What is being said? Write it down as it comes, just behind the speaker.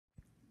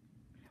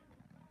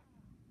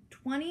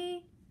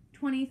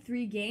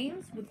2023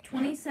 games with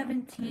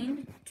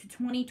 2017 to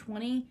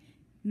 2020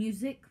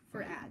 music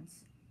for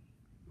ads.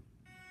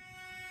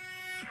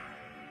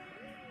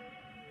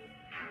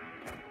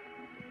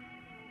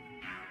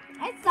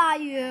 I saw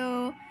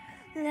you.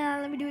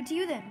 Now let me do it to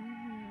you then.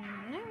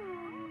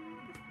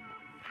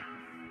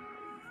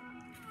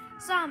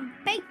 Some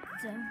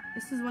pizza.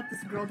 This is what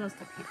this girl does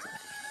to pizza.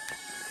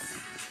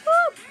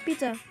 Woo,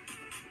 pizza.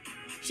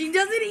 She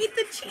doesn't eat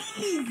the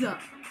cheese!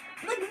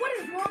 Like, what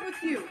is wrong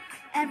with you?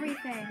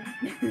 Everything.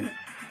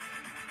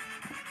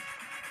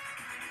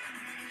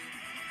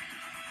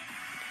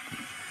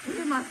 Look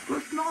at my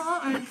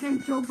personal and it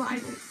says Joe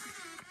Biden.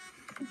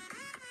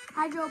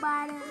 Hi, Joe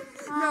Biden.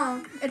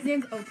 No, it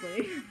name's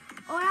Oakley.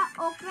 Hola,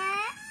 okay.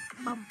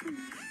 Bum.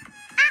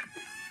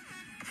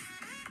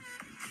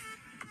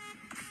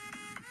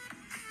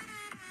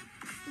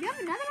 You have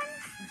another one?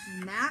 This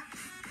is Max.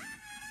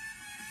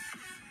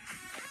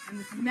 And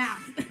this is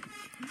Max.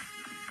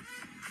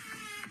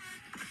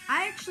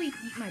 I actually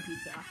eat my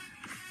pizza.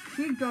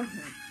 She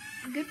doesn't.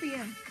 Good for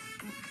you.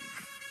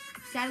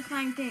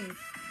 Satisfying things.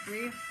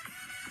 3.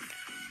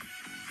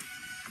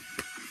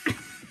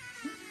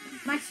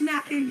 My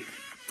snacking.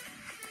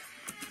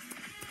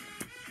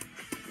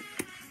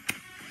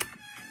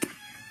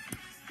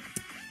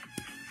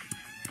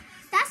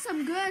 That's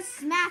some good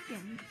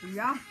smacking.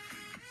 Yeah.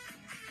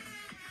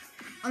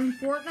 On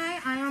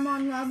Fortnite, I am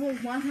on level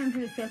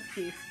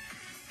 150.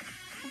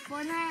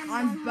 Fortnite,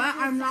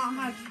 I'm not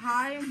as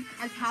high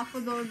as half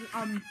of those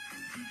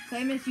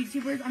famous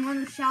YouTubers. I'm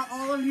gonna shout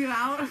all of you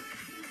out.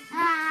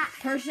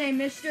 Per se,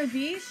 Mr.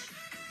 Beast.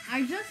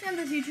 I just sent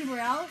this YouTuber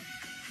out.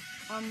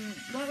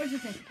 What was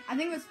his name? I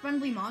think it was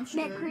Friendly Monster.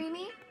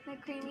 McCreamy?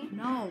 McCreamy?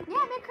 No.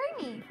 Yeah,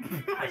 McCreamy.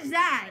 What is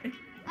that?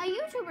 A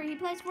YouTuber. He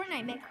plays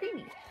Fortnite.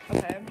 McCreamy.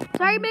 Okay.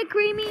 Sorry,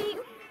 McCreamy.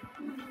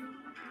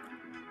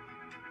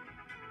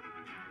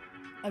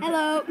 Okay.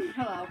 Hello.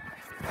 Hello.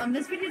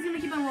 This video is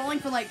gonna keep on rolling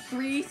for like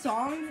 3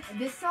 songs.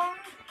 This song.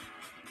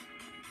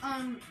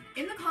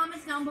 In the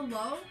comments down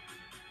below,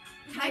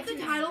 type the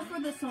title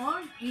for the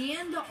song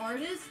and the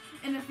artist,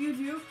 and if you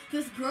do,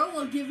 this girl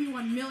will give you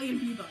 1 million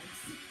V-Bucks.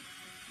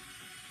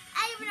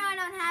 Even though I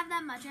don't have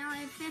that much, I only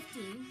have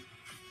 50.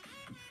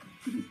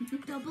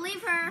 Don't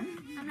believe her.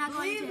 I'm not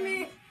going to.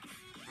 Believe me.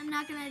 I'm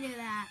not gonna do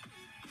that.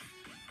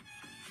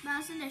 But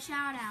I'll send a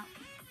shout out.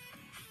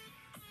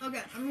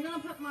 Okay, I'm gonna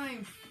put my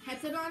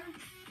headset on,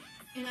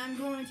 and I'm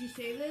going to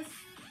say this.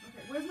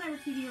 Okay, where's my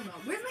TV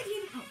remote? Where's my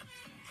TV? Oh.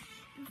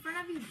 In front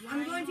of you.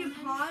 I'm going to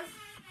pause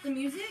the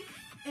music,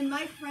 and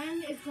my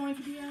friend is going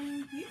to be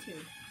on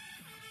YouTube.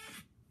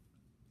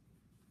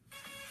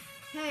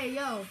 Hey,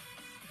 yo.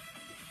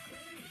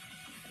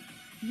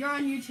 You're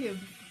on YouTube.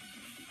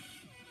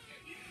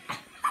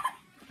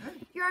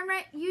 You're on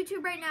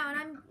YouTube right now, and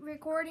I'm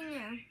recording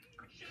you.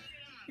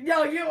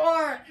 No, you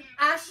are.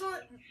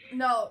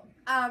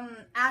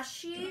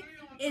 Ashley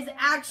is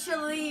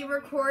actually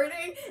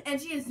recording,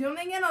 and she is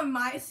zooming in on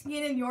my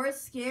skin and your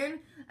skin,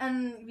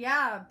 and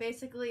yeah,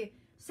 basically,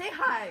 say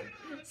hi.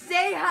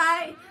 Say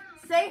hi.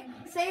 Say.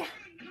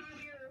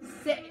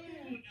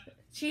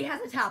 She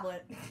has a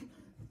tablet.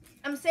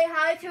 Say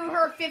hi to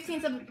her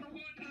 15 sub.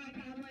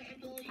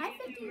 I have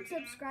 15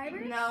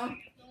 subscribers. No.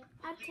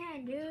 I have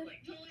 10, dude.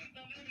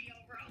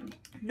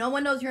 No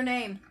one knows your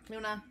name,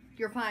 Luna.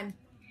 You're fine.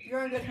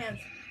 You're in good hands.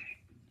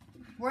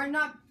 We're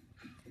not.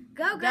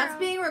 Go, girl. That's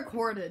being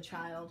recorded,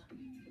 child.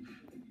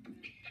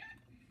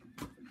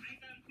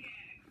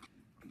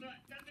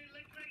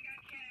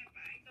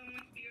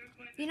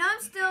 You know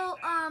I'm still,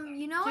 Too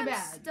I'm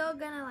bad. still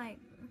gonna, like...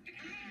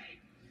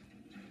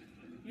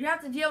 You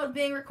have to deal with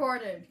being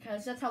recorded,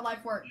 because that's how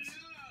life works.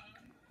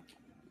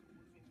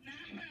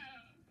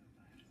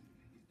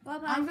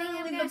 Well, I'm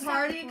gonna leave the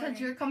party because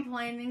you're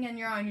complaining and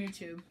you're on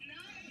YouTube.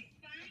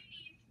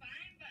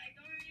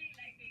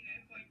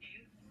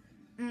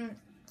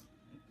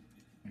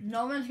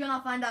 No one's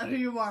gonna find out who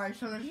you are,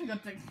 so there's a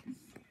good thing.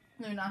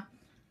 Luna.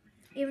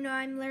 Even though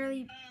I'm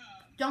literally...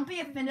 Don't be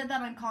offended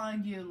that I'm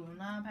calling you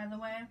Luna, by the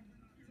way.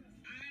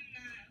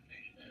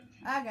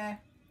 Okay.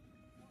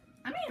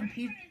 I mean,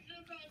 people.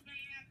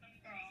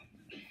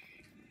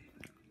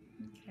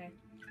 Okay.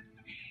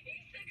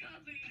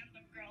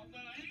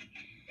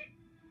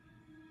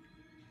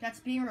 That's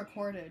being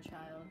recorded,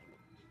 child.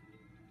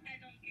 I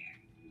don't care.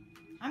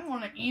 I'm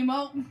gonna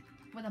emote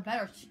with a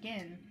better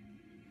skin.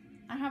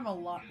 I have a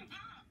lot.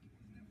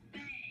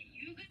 Hey,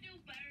 you could do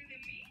better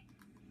than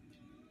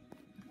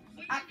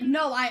me.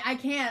 No, I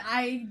can't.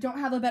 I don't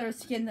have a better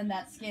skin than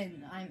that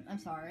skin. I'm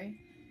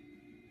sorry.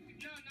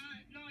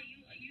 No,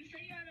 you said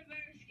you had a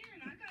better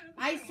skin. I got a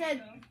I better said,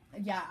 one,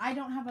 though. yeah, I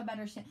don't have a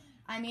better skin.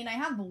 I mean, I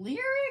have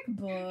lyric,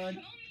 but Show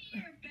me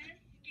your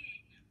best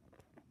skin.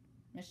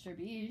 Mr.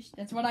 Beast.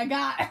 That's what I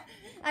got.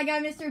 I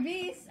got Mr.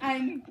 Beast. Put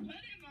him on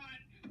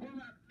with a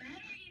better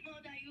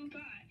emote that you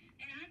got,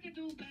 and I could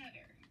do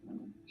better.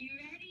 You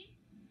ready?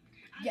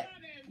 I Yeah.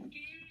 got a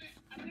skin.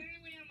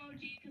 Apparently, I'm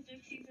OG because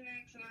it's Season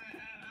X, and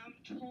I'm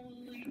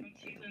totally from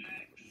Season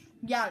X.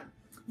 Yeah,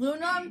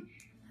 Luna. More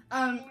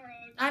OG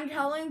I'm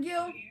telling you,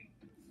 here.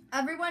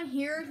 everyone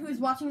here who's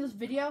watching this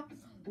video,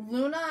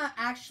 Luna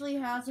actually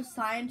has a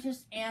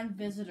scientist and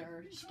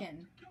visitor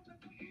skin.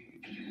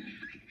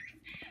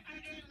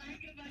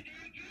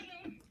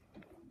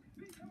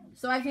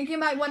 So I think you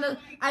might want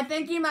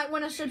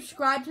to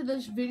subscribe to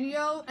this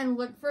video and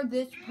look for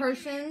this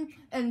person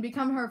and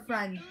become her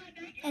friend.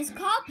 It's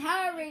called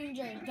Power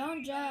Ranger.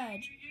 Don't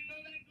judge.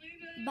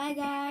 Bye,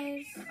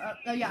 guys.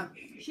 Yeah,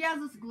 she has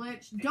this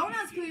glitch. Don't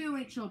ask who you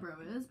think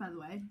Chillbro is, by the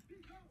way.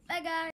 Bye, guys.